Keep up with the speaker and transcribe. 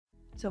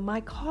So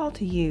my call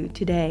to you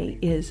today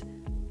is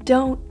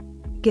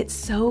don't get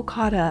so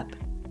caught up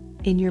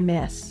in your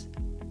mess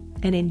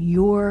and in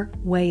your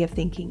way of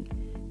thinking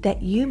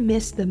that you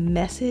miss the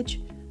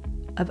message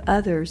of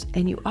others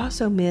and you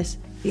also miss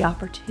the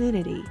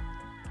opportunity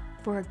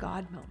for a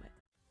God moment.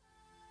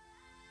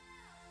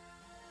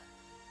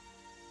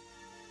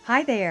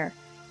 Hi there,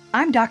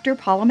 I'm Dr.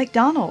 Paula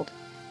McDonald,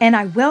 and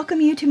I welcome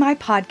you to my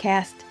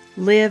podcast,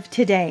 Live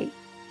Today.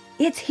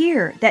 It's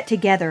here that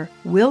together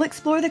we'll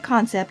explore the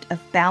concept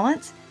of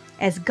balance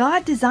as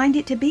God designed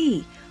it to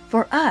be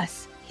for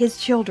us, His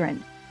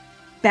children.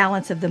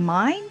 Balance of the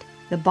mind,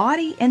 the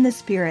body, and the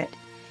spirit.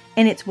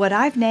 And it's what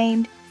I've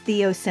named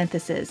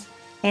Theosynthesis,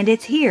 and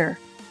it's here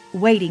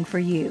waiting for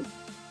you.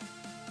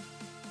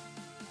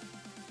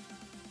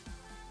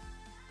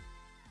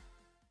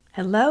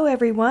 Hello,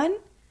 everyone.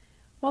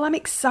 Well, I'm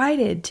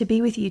excited to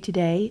be with you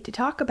today to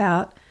talk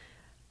about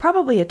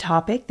probably a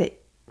topic that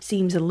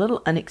seems a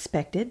little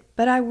unexpected,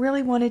 but I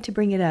really wanted to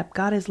bring it up.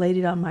 God has laid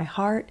it on my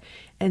heart,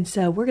 and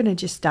so we're going to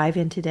just dive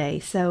in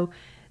today. So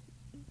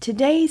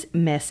today's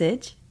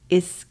message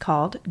is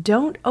called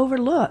Don't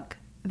Overlook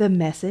the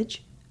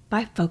Message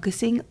by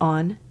Focusing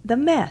on the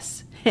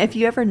Mess. Have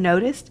you ever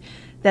noticed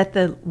that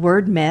the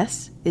word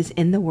mess is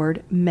in the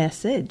word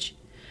message?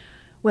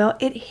 Well,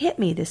 it hit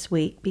me this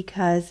week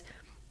because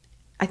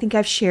I think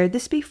I've shared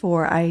this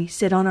before. I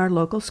sit on our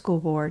local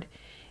school board,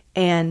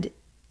 and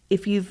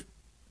if you've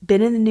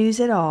been in the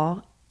news at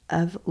all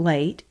of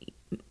late,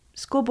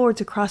 school boards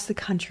across the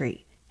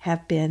country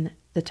have been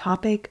the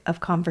topic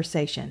of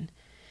conversation.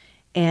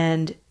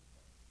 And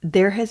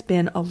there has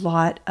been a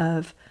lot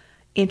of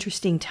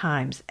interesting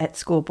times at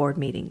school board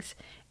meetings.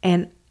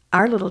 And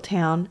our little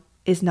town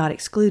is not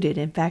excluded.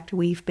 In fact,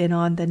 we've been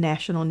on the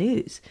national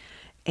news.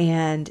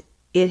 And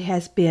it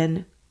has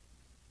been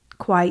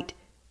quite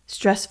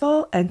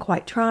stressful and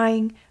quite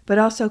trying, but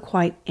also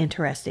quite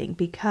interesting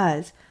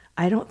because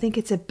I don't think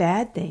it's a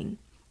bad thing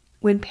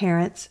when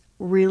parents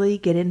really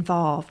get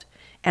involved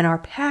and are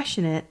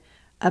passionate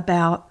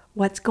about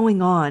what's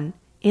going on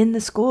in the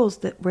schools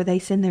where they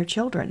send their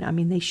children. I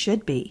mean, they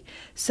should be.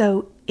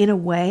 So in a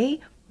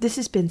way, this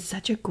has been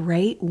such a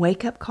great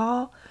wake-up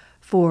call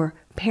for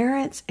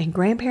parents and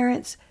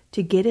grandparents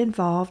to get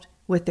involved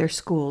with their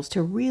schools,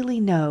 to really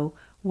know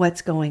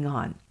what's going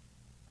on.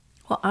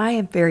 Well, I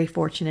am very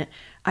fortunate.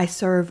 I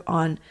serve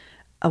on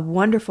a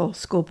wonderful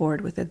school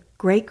board with a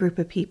great group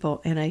of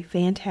people and a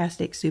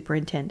fantastic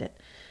superintendent.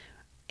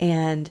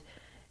 And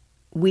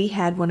we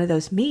had one of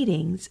those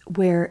meetings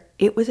where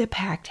it was a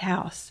packed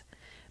house.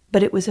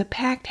 But it was a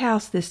packed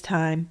house this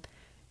time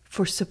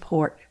for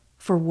support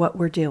for what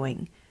we're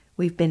doing.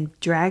 We've been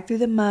dragged through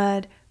the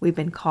mud. We've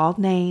been called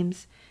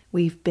names.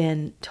 We've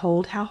been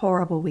told how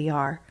horrible we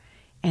are.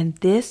 And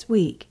this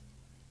week,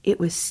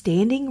 it was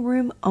standing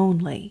room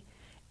only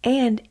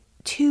and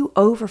 2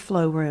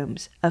 overflow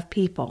rooms of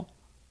people.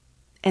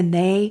 And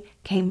they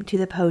came to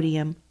the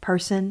podium,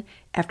 person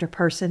after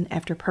person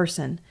after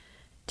person,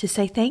 to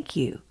say thank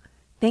you.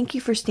 Thank you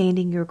for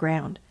standing your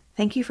ground.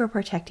 Thank you for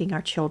protecting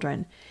our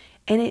children.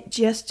 And it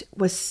just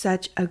was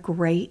such a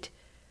great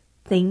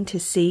thing to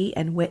see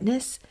and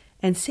witness,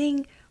 and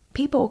seeing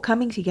people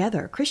coming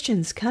together,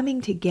 Christians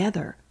coming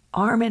together,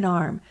 arm in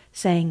arm,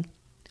 saying,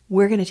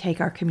 we're going to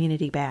take our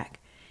community back.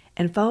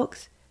 And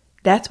folks,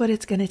 that's what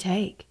it's going to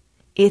take.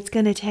 It's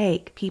going to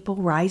take people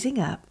rising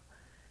up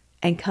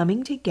and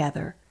coming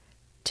together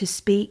to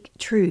speak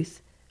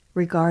truth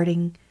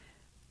regarding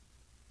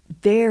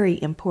very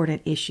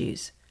important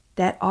issues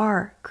that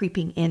are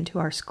creeping into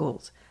our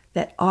schools,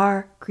 that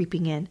are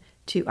creeping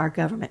into our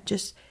government.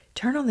 Just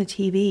turn on the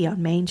TV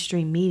on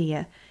mainstream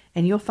media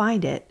and you'll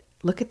find it.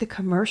 Look at the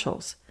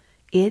commercials.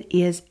 It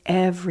is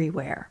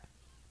everywhere.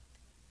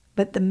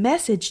 But the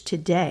message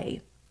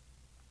today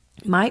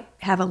might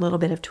have a little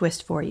bit of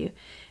twist for you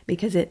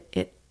because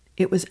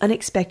it was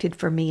unexpected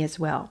for me as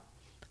well.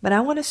 But I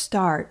want to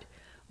start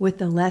with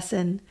the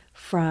lesson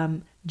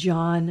from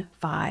John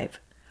 5,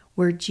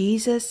 where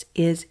Jesus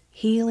is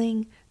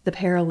healing the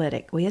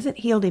paralytic. Well, he hasn't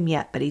healed him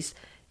yet, but he's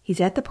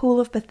at the pool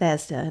of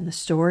Bethesda, and the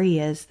story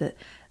is that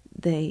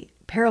the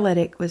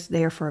paralytic was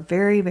there for a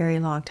very, very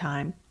long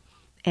time,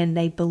 and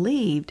they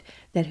believed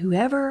that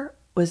whoever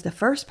was the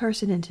first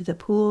person into the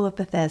pool of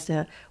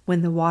Bethesda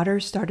when the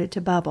waters started to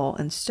bubble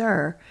and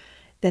stir,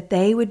 that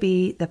they would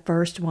be the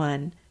first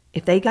one.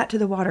 If they got to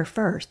the water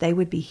first, they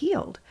would be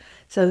healed.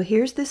 So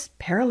here's this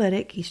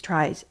paralytic. He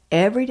tries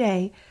every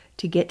day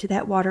to get to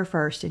that water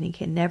first, and he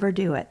can never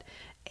do it.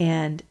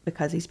 And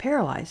because he's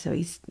paralyzed, so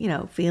he's,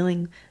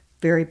 feeling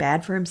very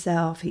bad for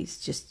himself. He's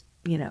just,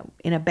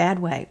 in a bad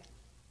way.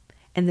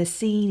 And the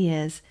scene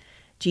is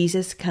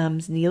Jesus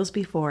comes, kneels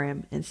before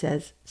him and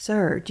says,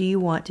 "Sir, do you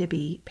want to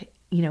be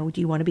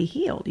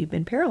healed? You've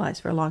been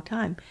paralyzed for a long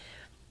time."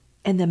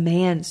 And the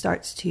man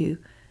starts to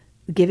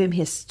give him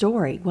his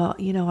story. "Well,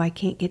 I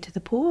can't get to the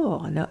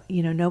pool. No,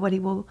 nobody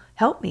will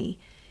help me."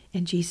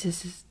 And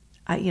Jesus is,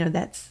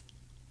 that's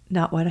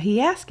not what he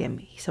asked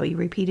him. So he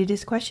repeated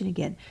his question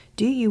again.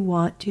 "Do you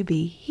want to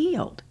be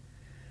healed?"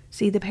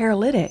 See, the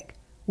paralytic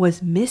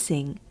was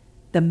missing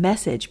the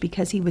message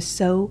because he was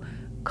so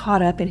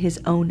caught up in his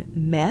own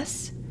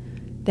mess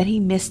that he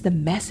missed the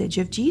message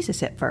of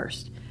Jesus at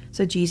first.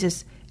 So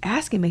Jesus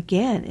asked him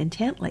again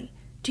intently,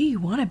 "Do you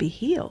want to be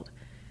healed?"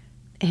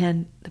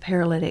 And the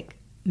paralytic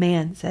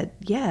man said,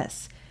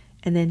 "Yes."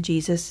 And then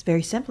Jesus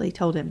very simply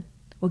told him,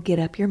 "Well, get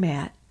up your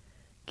mat.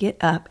 Get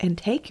up and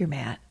take your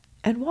mat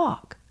and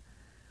walk."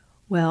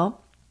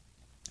 Well,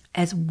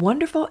 as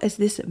wonderful as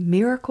this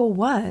miracle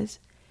was,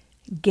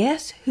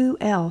 guess who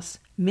else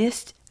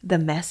missed the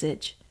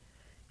message?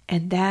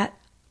 And that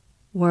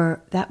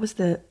was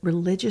the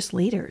religious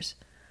leaders,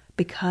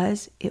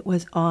 because it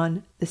was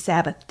on the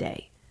Sabbath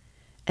day.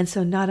 And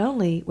so not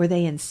only were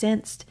they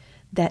incensed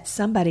that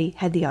somebody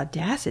had the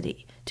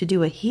audacity to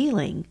do a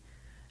healing,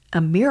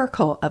 a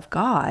miracle of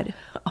God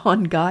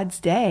on God's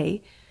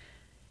day,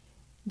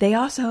 they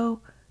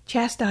also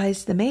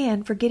chastised the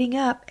man for getting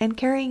up and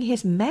carrying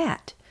his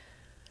mat.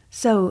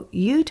 So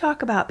you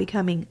talk about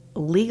becoming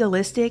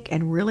legalistic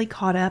and really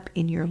caught up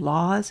in your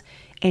laws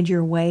and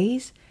your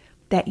ways,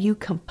 that you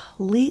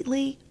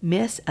completely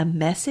miss a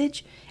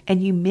message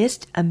and you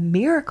missed a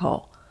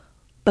miracle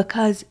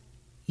because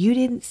you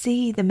didn't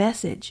see the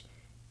message.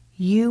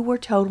 You were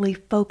totally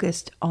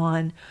focused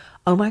on,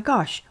 oh my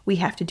gosh, we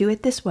have to do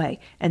it this way,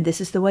 and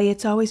this is the way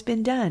it's always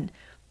been done.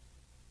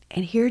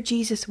 And here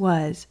Jesus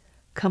was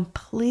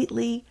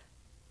completely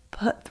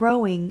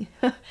throwing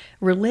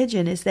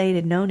religion as they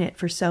had known it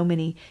for so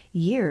many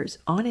years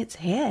on its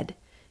head,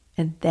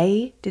 and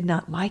they did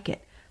not like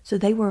it. So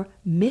they were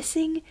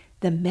missing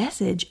the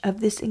message of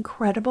this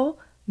incredible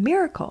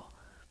miracle.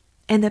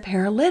 And the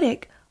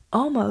paralytic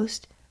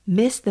almost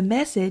missed the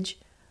message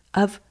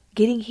of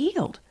getting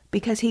healed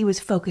because he was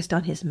focused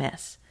on his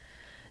mess.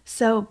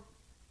 So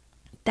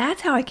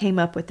that's how I came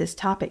up with this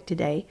topic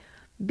today,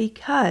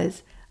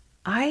 because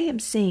I am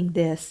seeing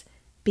this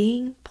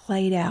being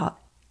played out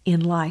in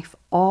life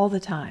all the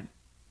time.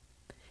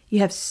 You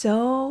have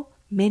so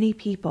many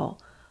people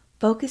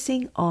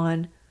focusing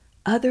on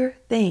other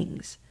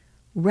things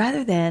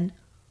rather than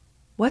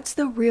what's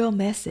the real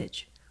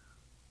message?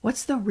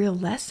 What's the real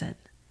lesson?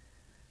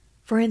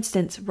 For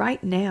instance,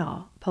 right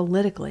now,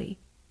 politically,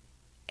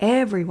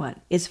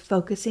 everyone is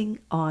focusing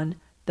on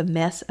the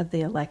mess of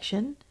the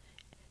election,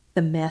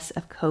 the mess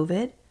of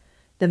COVID,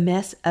 the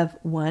mess of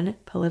one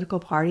political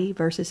party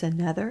versus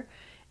another.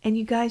 And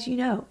you guys, you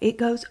know, it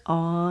goes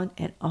on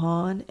and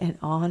on and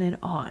on and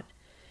on.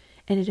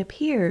 And it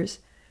appears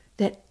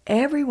that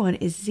everyone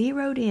is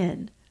zeroed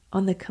in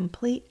on the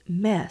complete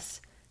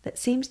mess that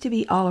seems to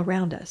be all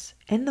around us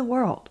and the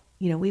world.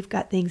 You know, we've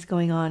got things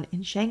going on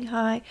in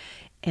Shanghai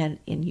and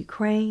in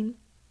Ukraine.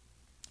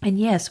 And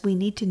yes, we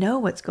need to know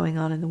what's going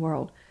on in the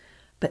world.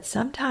 But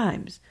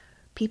sometimes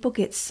people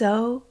get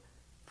so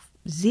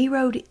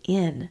zeroed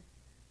in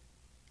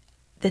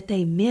that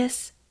they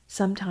miss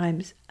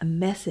sometimes a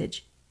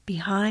message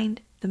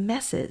behind the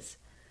messes.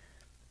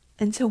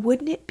 And so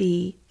wouldn't it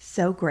be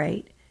so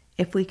great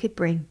if we could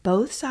bring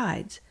both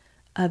sides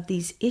of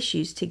these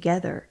issues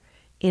together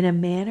in a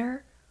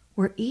manner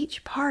where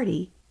each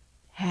party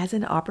has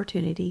an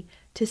opportunity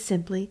to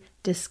simply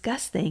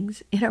discuss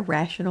things in a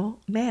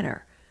rational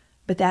manner?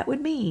 But that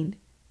would mean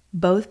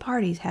both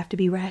parties have to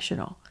be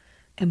rational,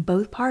 and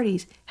both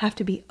parties have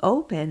to be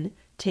open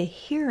to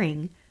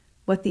hearing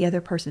what the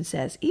other person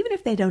says. Even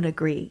if they don't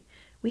agree,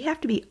 we have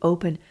to be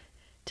open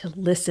to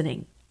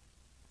listening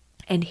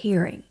and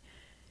hearing.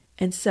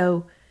 And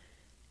so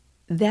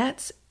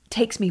that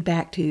takes me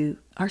back to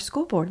our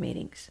school board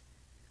meetings.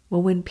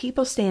 Well, when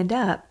people stand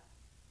up,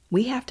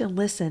 we have to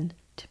listen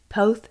to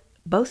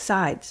both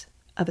sides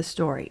of a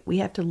story. We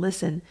have to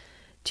listen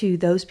to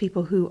those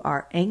people who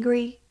are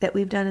angry that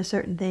we've done a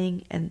certain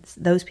thing and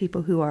those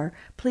people who are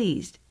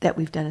pleased that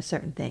we've done a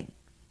certain thing.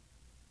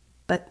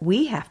 But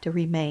we have to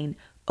remain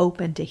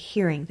open to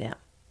hearing them.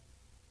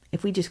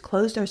 If we just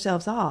closed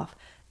ourselves off,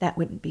 that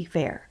wouldn't be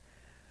fair.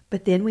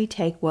 But then we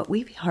take what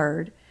we've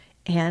heard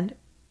and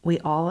we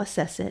all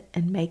assess it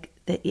and make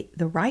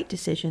the right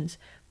decisions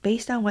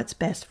based on what's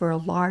best for a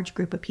large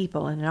group of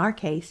people. And in our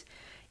case,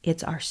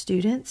 it's our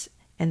students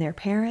and their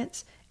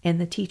parents and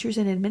the teachers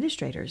and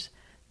administrators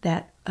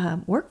that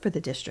work for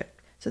the district.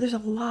 So there's a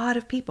lot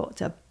of people.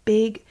 It's a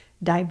big,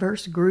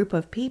 diverse group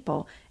of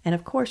people. And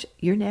of course,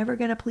 you're never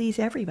going to please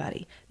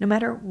everybody, no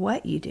matter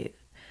what you do.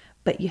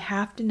 But you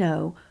have to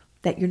know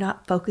that you're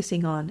not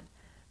focusing on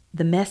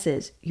the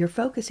messes. You're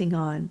focusing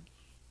on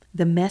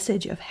the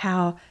message of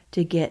how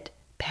to get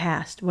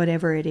past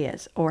whatever it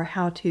is or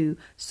how to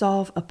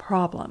solve a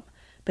problem.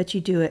 But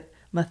you do it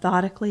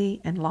methodically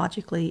and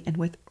logically and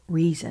with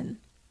reason.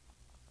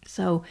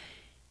 So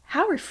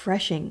how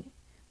refreshing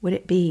would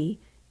it be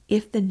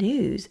if the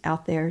news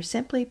out there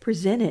simply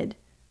presented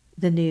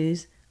the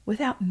news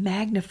without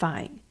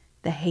magnifying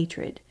the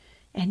hatred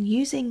and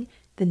using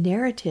the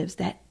narratives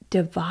that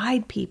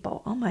divide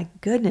people? Oh my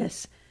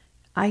goodness.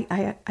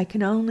 I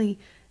can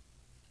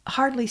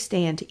hardly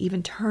stand to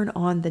even turn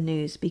on the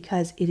news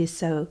because it is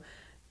so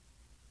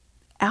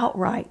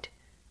outright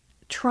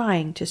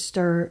trying to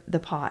stir the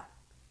pot.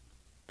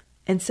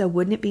 And so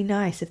wouldn't it be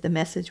nice if the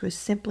message was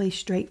simply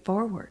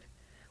straightforward?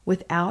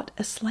 without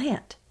a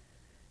slant.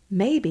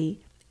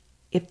 Maybe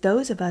if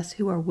those of us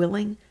who are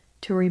willing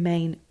to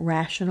remain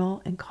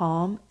rational and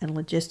calm and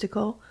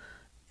logistical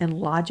and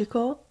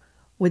logical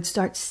would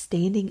start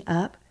standing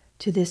up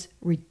to this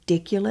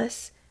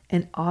ridiculous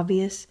and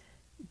obvious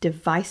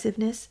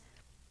divisiveness,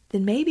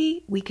 then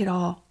maybe we could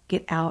all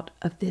get out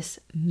of this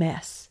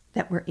mess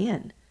that we're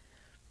in.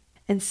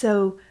 And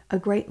so a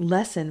great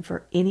lesson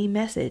for any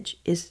message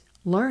is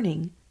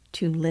learning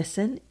to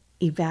listen,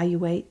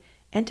 evaluate,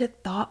 and to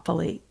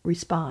thoughtfully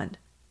respond.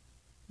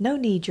 No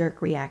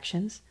knee-jerk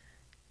reactions,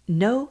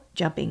 no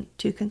jumping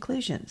to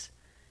conclusions,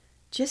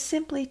 just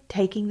simply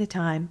taking the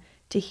time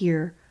to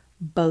hear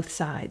both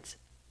sides.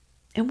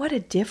 And what a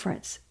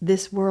difference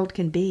this world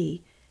can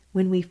be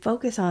when we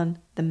focus on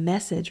the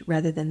message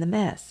rather than the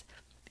mess.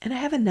 And I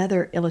have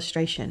another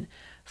illustration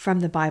from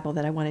the Bible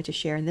that I wanted to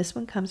share, and this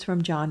one comes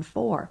from John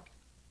 4.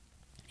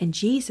 And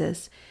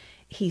Jesus,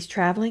 he's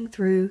traveling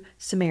through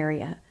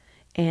Samaria,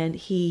 and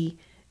he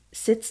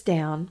sits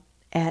down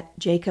at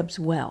Jacob's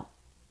well.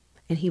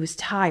 And he was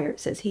tired. It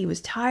says he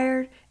was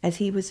tired as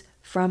he was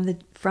from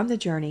the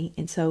journey,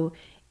 and so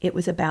it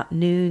was about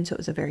noon, so it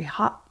was a very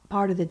hot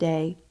part of the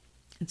day.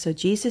 And so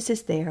Jesus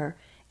is there,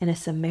 and a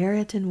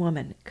Samaritan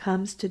woman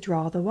comes to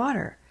draw the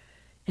water.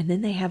 And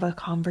then they have a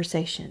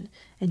conversation,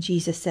 and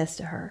Jesus says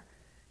to her,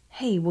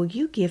 "Hey, will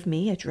you give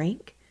me a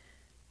drink?"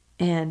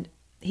 And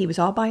he was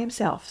all by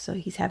himself, so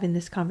he's having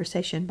this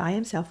conversation by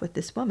himself with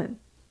this woman.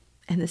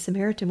 And the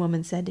Samaritan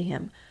woman said to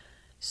him,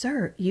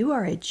 "Sir, you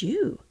are a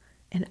Jew,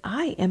 and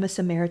I am a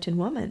Samaritan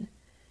woman.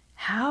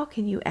 How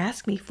can you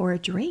ask me for a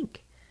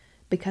drink?"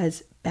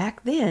 Because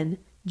back then,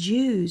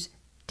 Jews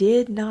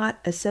did not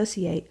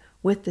associate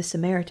with the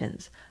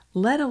Samaritans,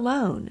 let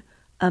alone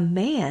a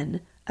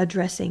man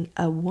addressing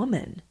a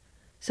woman.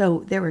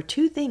 So there were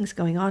two things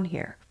going on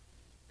here.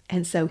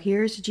 And so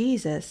here's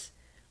Jesus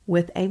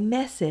with a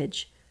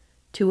message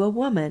to a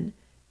woman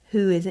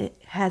who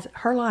has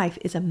her life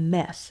is a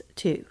mess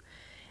too.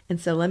 And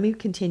so let me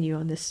continue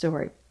on this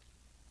story.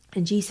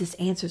 And Jesus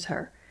answers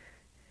her,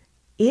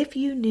 "If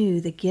you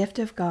knew the gift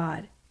of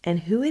God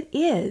and who it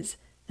is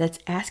that's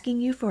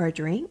asking you for a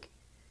drink,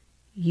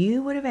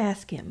 you would have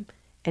asked him,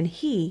 and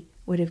he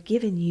would have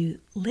given you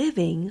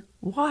living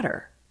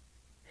water."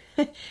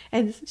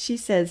 And she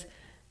says,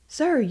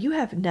 "Sir, you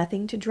have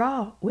nothing to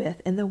draw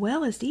with, and the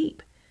well is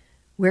deep.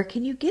 Where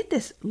can you get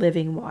this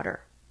living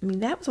water?" I mean,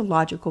 that was a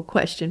logical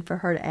question for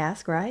her to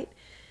ask, right?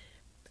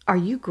 "Are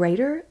you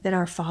greater than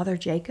our father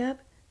Jacob,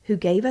 who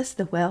gave us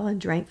the well and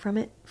drank from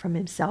it from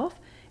himself,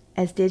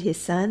 as did his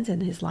sons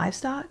and his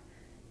livestock?"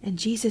 And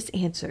Jesus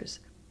answers,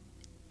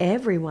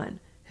 "Everyone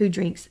who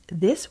drinks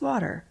this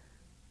water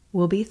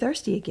will be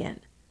thirsty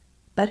again.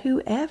 But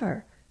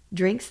whoever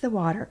drinks the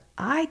water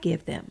I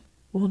give them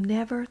will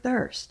never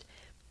thirst.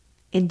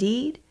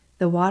 Indeed,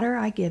 the water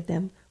I give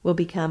them will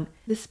become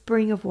the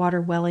spring of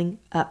water welling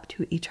up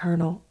to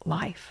eternal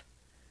life."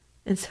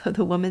 And so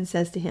the woman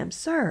says to him,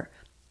 "Sir,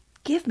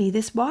 give me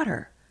this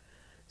water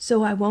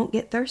so I won't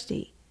get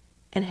thirsty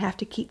and have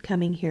to keep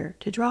coming here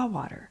to draw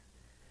water."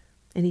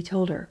 And he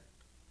told her,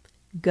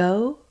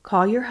 "Go,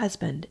 call your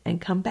husband and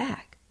come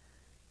back."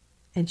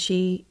 And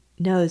she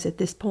knows at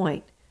this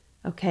point,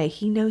 okay,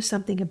 he knows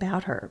something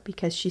about her,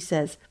 because she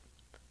says,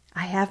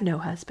 "I have no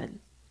husband."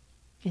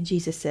 And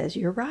Jesus says,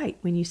 "You're right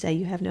when you say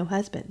you have no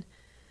husband.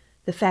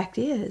 The fact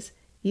is,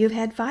 you have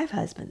had 5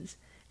 husbands,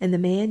 and the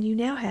man you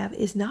now have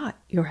is not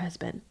your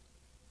husband.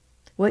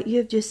 What you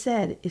have just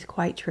said is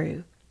quite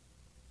true."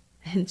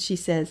 And she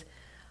says,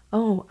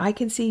 "Oh, I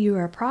can see you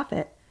are a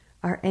prophet.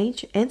 Our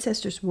ancient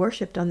ancestors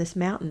worshipped on this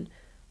mountain,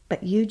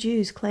 but you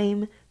Jews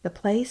claim the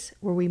place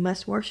where we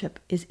must worship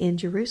is in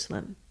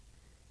Jerusalem."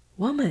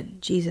 "Woman,"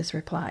 Jesus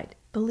replied,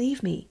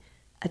 "believe me,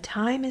 a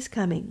time is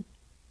coming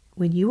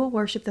when you will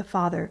worship the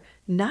Father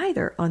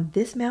neither on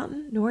this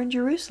mountain nor in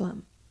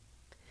Jerusalem.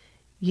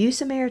 You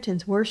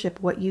Samaritans worship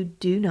what you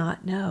do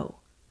not know.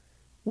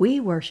 We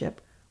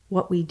worship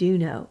what we do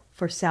know,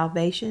 for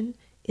salvation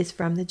is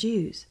from the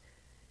Jews.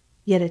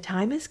 Yet a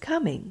time is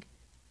coming,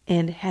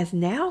 and has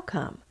now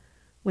come,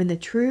 when the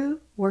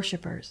true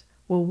worshipers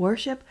will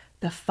worship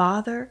the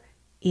Father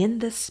in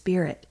the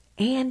Spirit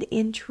and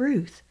in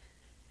truth,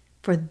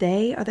 for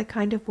they are the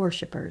kind of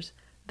worshipers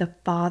the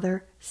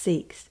Father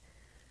seeks.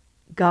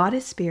 God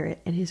is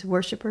spirit, and his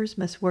worshipers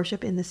must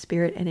worship in the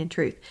Spirit and in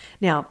truth."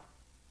 Now,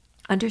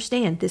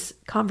 understand this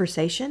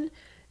conversation,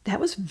 that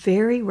was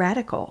very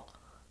radical,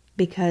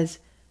 because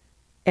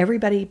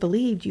everybody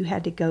believed you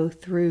had to go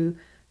through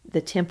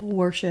the temple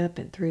worship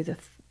and through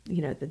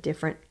the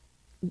different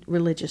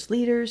religious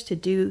leaders to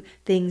do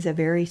things a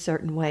very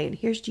certain way. And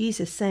here's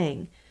Jesus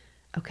saying,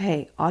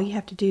 okay, all you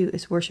have to do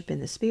is worship in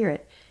the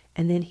Spirit.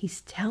 And then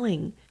he's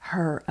telling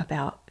her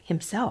about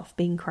himself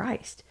being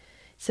Christ.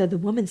 So the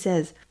woman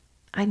says,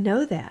 "I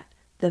know that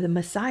the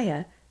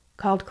Messiah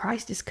called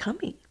Christ is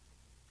coming.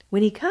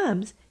 When he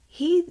comes,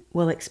 he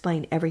will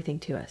explain everything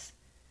to us."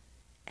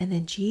 And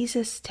then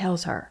Jesus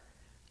tells her,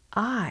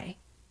 "I,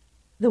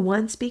 the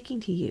one speaking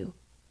to you,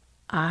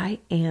 I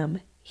am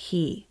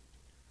he."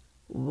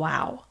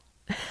 Wow.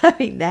 I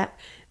mean,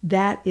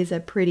 that is a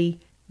pretty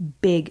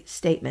big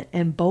statement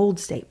and bold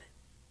statement.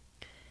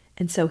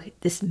 And so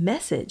this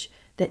message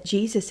that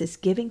Jesus is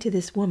giving to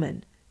this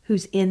woman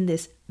who's in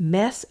this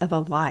mess of a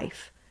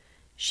life,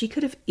 she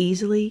could have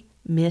easily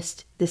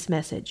missed this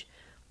message,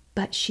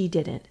 but she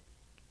didn't.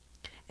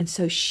 And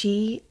so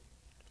she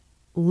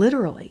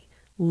literally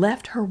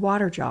left her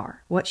water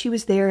jar, what she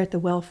was there at the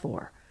well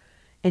for,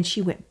 and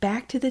she went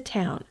back to the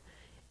town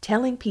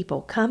telling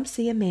people, come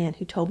see a man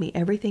who told me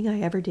everything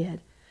I ever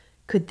did.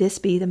 Could this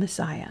be the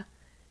Messiah?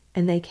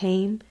 And they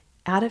came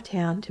out of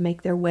town to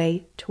make their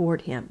way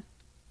toward him.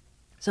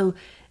 So a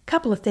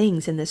couple of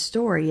things in this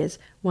story is,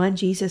 one,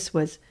 Jesus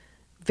was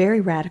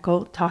very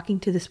radical, talking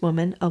to this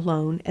woman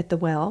alone at the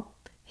well,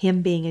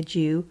 him being a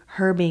Jew,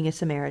 her being a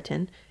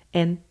Samaritan,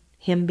 and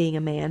him being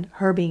a man,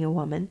 her being a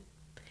woman,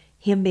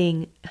 him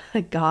being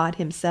God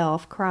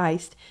himself,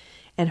 Christ,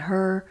 and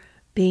her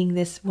being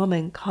this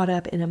woman caught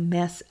up in a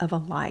mess of a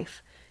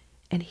life.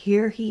 And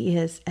here he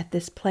is at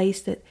this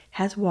place that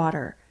has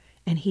water,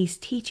 and he's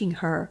teaching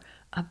her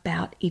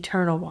about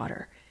eternal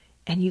water.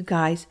 And you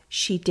guys,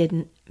 she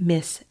didn't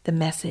miss the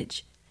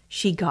message.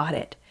 She got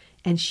it.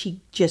 And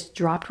she just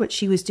dropped what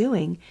she was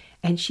doing,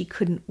 and she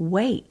couldn't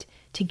wait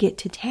to get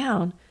to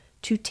town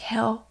to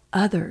tell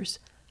others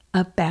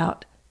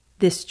about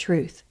this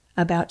truth,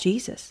 about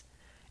Jesus.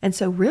 And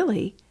so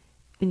really,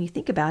 when you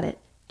think about it,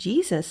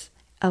 Jesus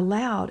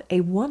allowed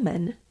a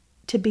woman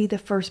to be the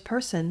first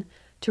person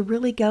to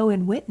really go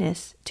and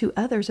witness to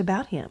others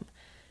about him.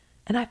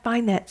 And I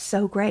find that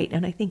so great.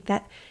 And I think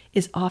that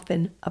is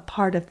often a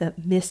part of the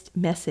missed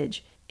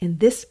message in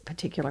this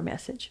particular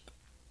message.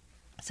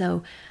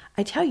 So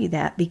I tell you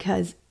that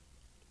because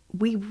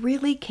we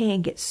really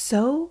can get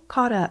so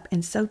caught up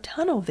and so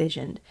tunnel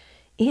visioned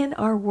in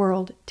our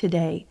world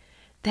today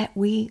that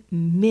we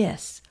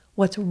miss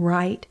what's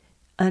right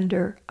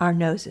under our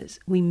noses.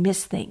 We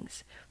miss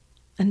things.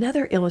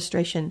 Another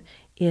illustration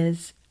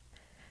is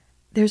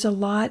there's a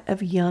lot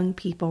of young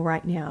people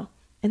right now,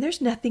 and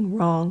there's nothing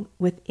wrong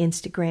with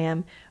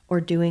Instagram or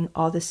doing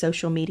all these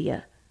social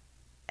media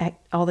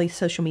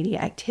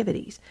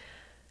activities.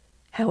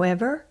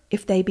 However,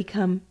 if they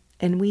become,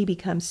 and we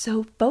become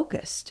so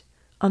focused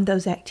on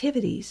those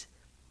activities,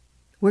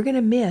 we're going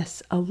to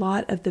miss a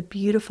lot of the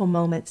beautiful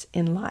moments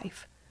in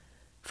life.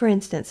 For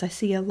instance, I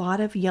see a lot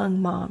of young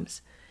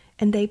moms,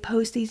 and they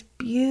post these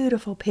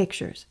beautiful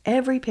pictures.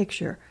 Every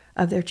picture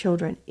of their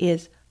children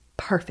is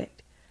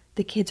perfect.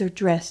 The kids are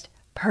dressed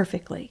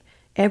perfectly.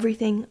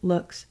 Everything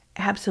looks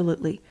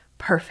absolutely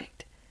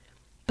perfect.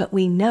 But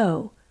we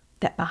know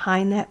that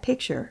behind that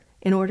picture,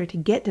 in order to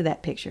get to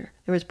that picture,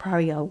 there was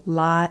probably a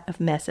lot of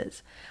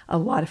messes, a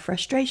lot of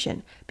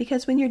frustration.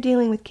 Because when you're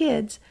dealing with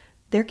kids,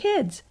 they're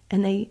kids,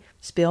 and they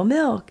spill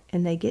milk,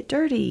 and they get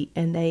dirty,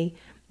 and they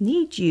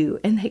need you,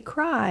 and they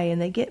cry,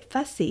 and they get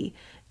fussy.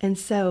 And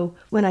so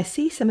when I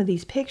see some of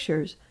these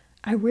pictures,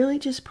 I really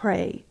just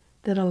pray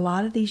that a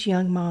lot of these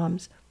young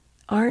moms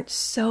aren't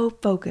so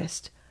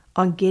focused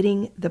on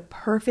getting the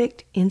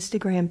perfect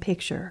Instagram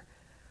picture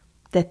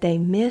that they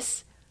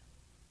miss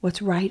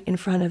what's right in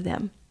front of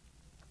them.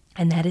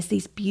 And that is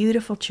these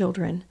beautiful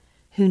children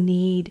who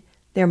need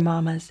their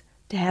mamas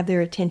to have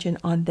their attention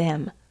on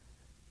them.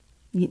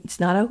 It's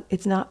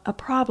not a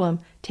problem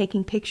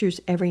taking pictures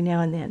every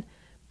now and then,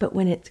 but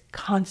when it's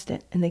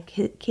constant and the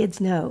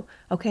kids know,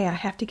 okay, I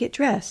have to get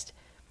dressed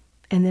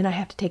and then I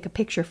have to take a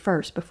picture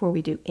first before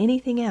we do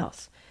anything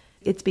else.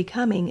 It's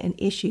becoming an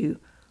issue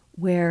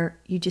where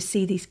you just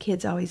see these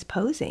kids always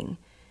posing.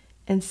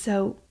 And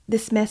so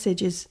this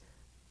message is,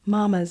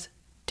 mamas,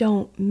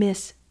 don't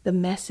miss the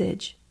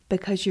message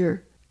because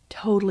you're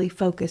totally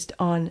focused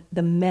on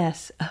the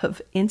mess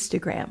of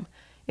Instagram.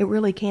 It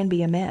really can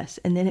be a mess,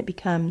 and then it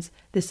becomes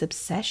this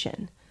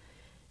obsession.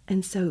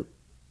 And so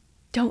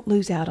don't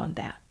lose out on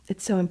that.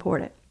 It's so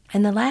important.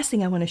 And the last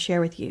thing I want to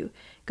share with you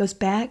goes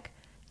back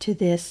to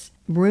this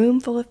room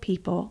full of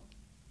people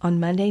on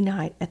Monday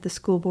night at the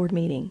school board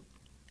meeting.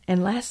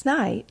 And last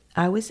night,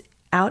 I was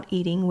out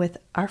eating with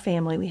our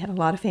family. We had a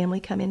lot of family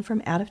come in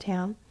from out of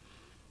town.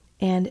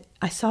 And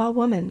I saw a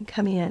woman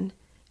come in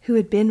who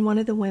had been one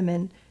of the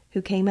women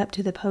who came up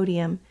to the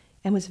podium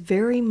and was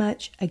very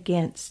much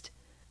against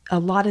a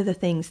lot of the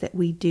things that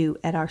we do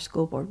at our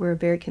school board. We're a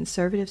very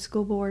conservative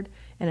school board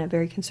and a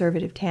very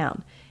conservative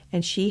town.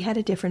 And she had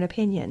a different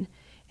opinion.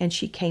 And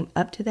she came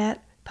up to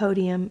that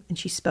podium and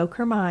she spoke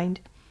her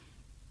mind.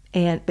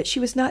 But she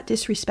was not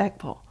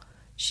disrespectful.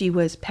 She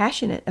was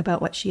passionate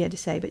about what she had to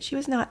say, but she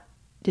was not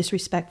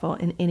disrespectful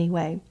in any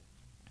way.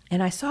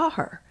 And I saw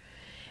her,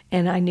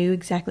 and I knew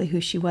exactly who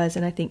she was,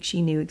 and I think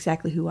she knew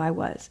exactly who I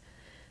was.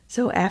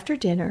 So after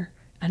dinner,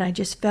 and I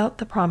just felt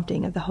the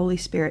prompting of the Holy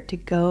Spirit to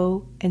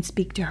go and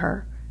speak to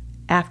her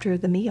after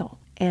the meal.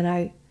 And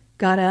I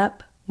got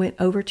up, went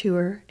over to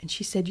her, and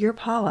she said, "You're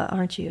Paula,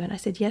 aren't you?" And I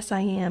said, "Yes,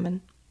 I am."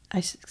 And I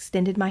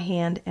extended my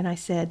hand, and I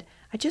said,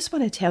 "I just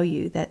want to tell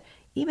you that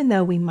even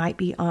though we might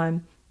be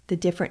on the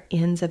different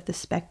ends of the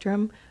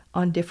spectrum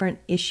on different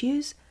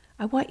issues,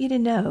 I want you to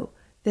know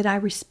that I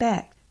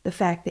respect the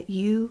fact that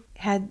you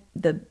had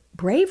the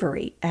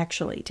bravery,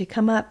 actually, to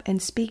come up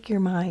and speak your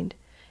mind.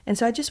 And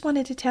so I just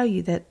wanted to tell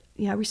you that,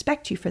 I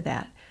respect you for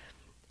that.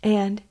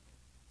 And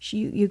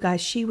you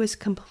guys, she was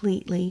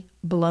completely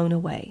blown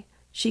away.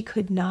 She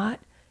could not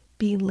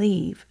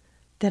believe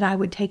that I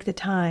would take the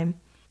time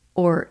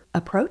or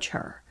approach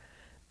her.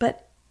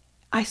 But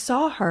I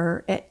saw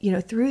her,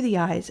 through the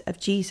eyes of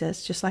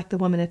Jesus, just like the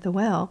woman at the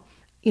well.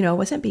 I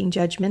wasn't being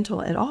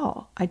judgmental at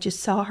all. I just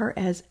saw her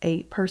as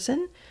a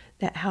person,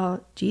 that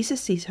how Jesus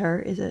sees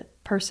her is a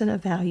person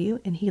of value,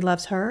 and he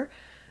loves her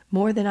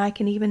more than I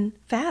can even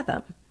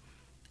fathom.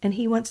 And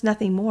he wants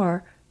nothing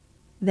more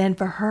than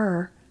for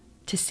her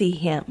to see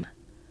him.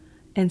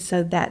 And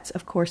so that's,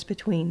 of course,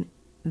 between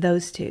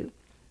those two.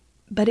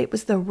 But it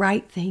was the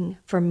right thing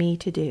for me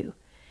to do.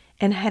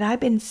 And had I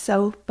been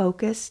so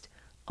focused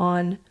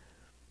on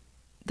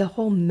the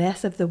whole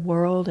mess of the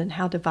world and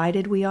how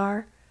divided we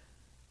are,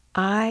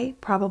 I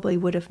probably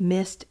would have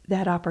missed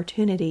that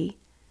opportunity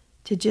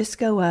to just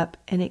go up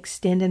and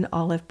extend an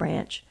olive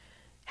branch.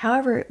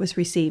 However it was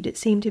received, it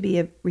seemed to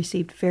be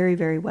received very,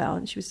 very well.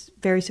 And she was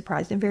very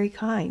surprised and very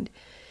kind.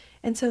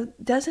 And so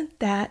doesn't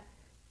that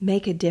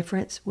make a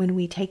difference when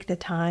we take the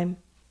time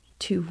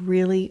to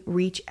really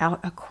reach out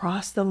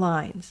across the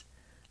lines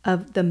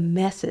of the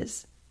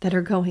messes that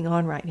are going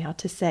on right now,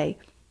 to say,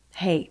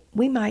 hey,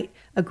 we might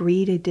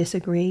agree to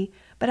disagree,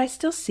 but I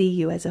still see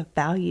you as a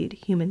valued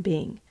human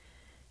being.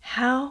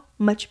 How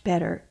much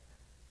better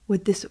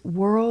would this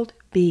world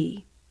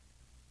be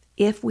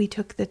if we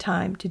took the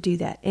time to do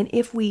that? And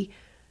if we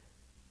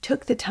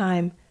took the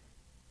time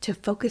to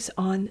focus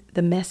on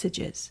the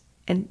messages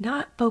and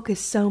not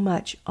focus so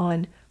much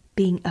on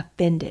being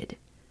offended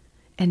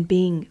and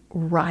being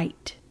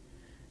right.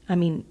 I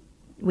mean,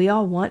 we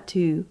all want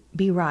to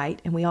be right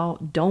and we all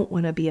don't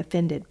want to be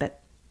offended,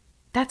 but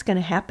that's going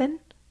to happen.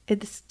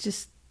 It's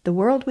just the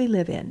world we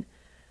live in.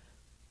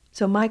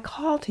 So my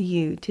call to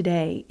you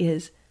today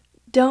is,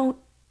 don't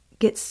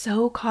get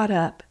so caught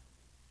up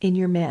in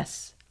your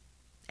mess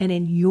and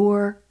in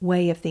your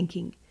way of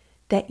thinking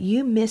that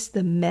you miss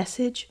the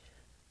message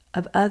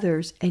of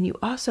others, and you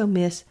also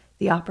miss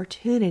the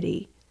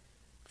opportunity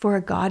for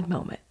a God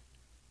moment.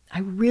 I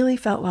really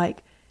felt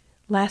like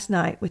last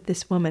night with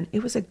this woman,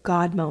 it was a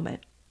God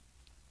moment.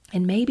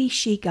 And maybe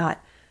she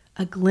got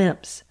a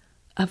glimpse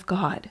of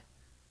God.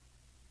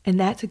 And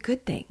that's a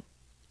good thing.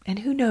 And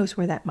who knows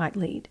where that might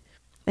lead?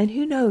 And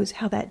who knows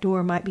how that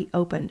door might be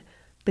opened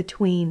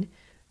between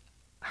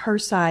her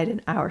side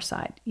and our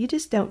side? You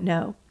just don't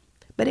know.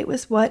 But it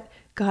was what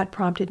God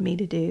prompted me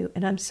to do.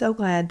 And I'm so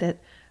glad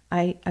that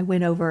I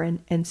went over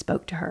and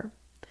spoke to her.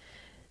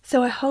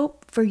 So I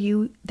hope for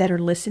you that are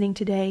listening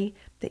today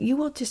that you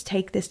will just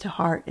take this to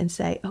heart and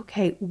say,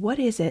 okay, what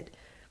is it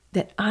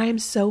that I'm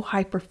so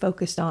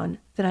hyper-focused on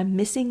that I'm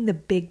missing the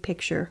big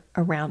picture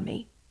around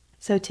me?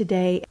 So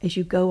today, as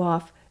you go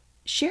off,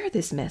 share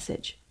this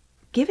message.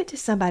 Give it to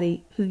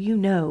somebody who you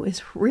know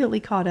is really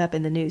caught up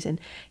in the news.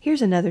 And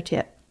here's another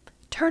tip.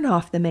 Turn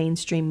off the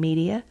mainstream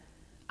media.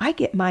 I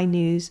get my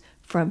news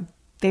from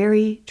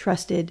very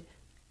trusted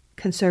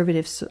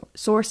conservative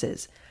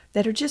sources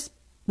that are just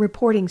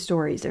reporting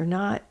stories. They're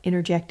not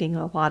interjecting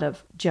a lot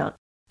of junk.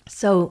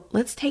 So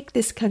let's take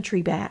this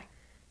country back,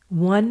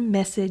 one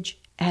message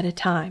at a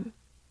time.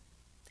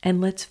 And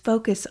let's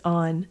focus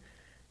on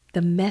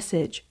the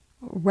message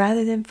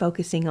rather than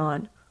focusing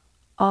on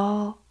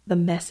all the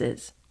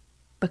messes.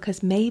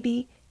 Because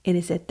maybe it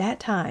is at that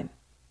time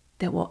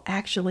that we'll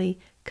actually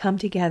come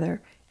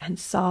together and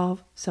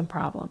solve some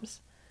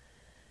problems.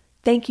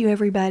 Thank you,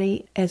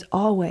 everybody. As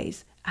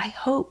always, I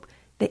hope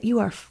that you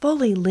are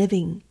fully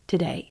living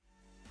today.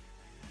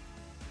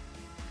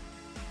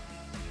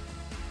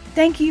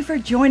 Thank you for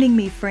joining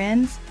me,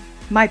 friends.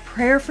 My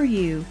prayer for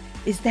you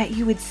is that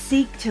you would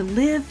seek to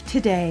live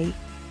today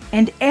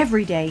and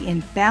every day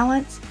in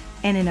balance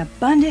and in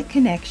abundant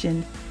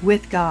connection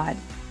with God.